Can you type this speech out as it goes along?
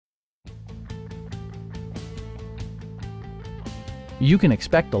You can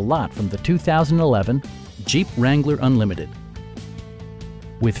expect a lot from the 2011 Jeep Wrangler Unlimited.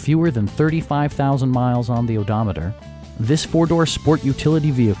 With fewer than 35,000 miles on the odometer, this four-door sport utility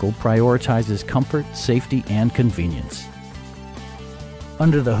vehicle prioritizes comfort, safety, and convenience.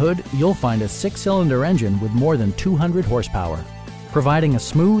 Under the hood, you'll find a six-cylinder engine with more than 200 horsepower, providing a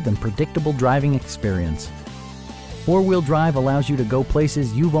smooth and predictable driving experience. Four-wheel drive allows you to go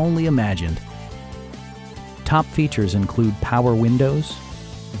places you've only imagined. Top features include power windows,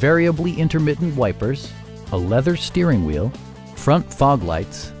 variably intermittent wipers, a leather steering wheel, front fog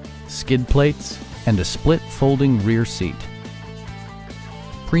lights, skid plates, and a split folding rear seat.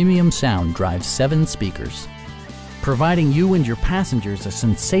 Premium sound drives 7 speakers, providing you and your passengers a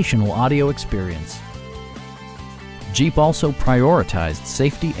sensational audio experience. Jeep also prioritized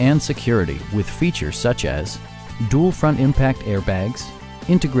safety and security with features such as dual front impact airbags,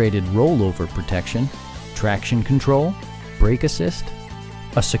 integrated rollover protection, traction control, brake assist,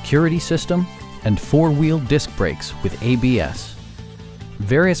 a security system, and 4-wheel disc brakes with ABS.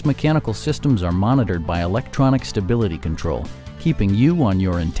 Various mechanical systems are monitored by electronic stability control, keeping you on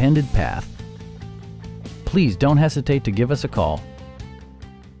your intended path. Please don't hesitate to give us a call.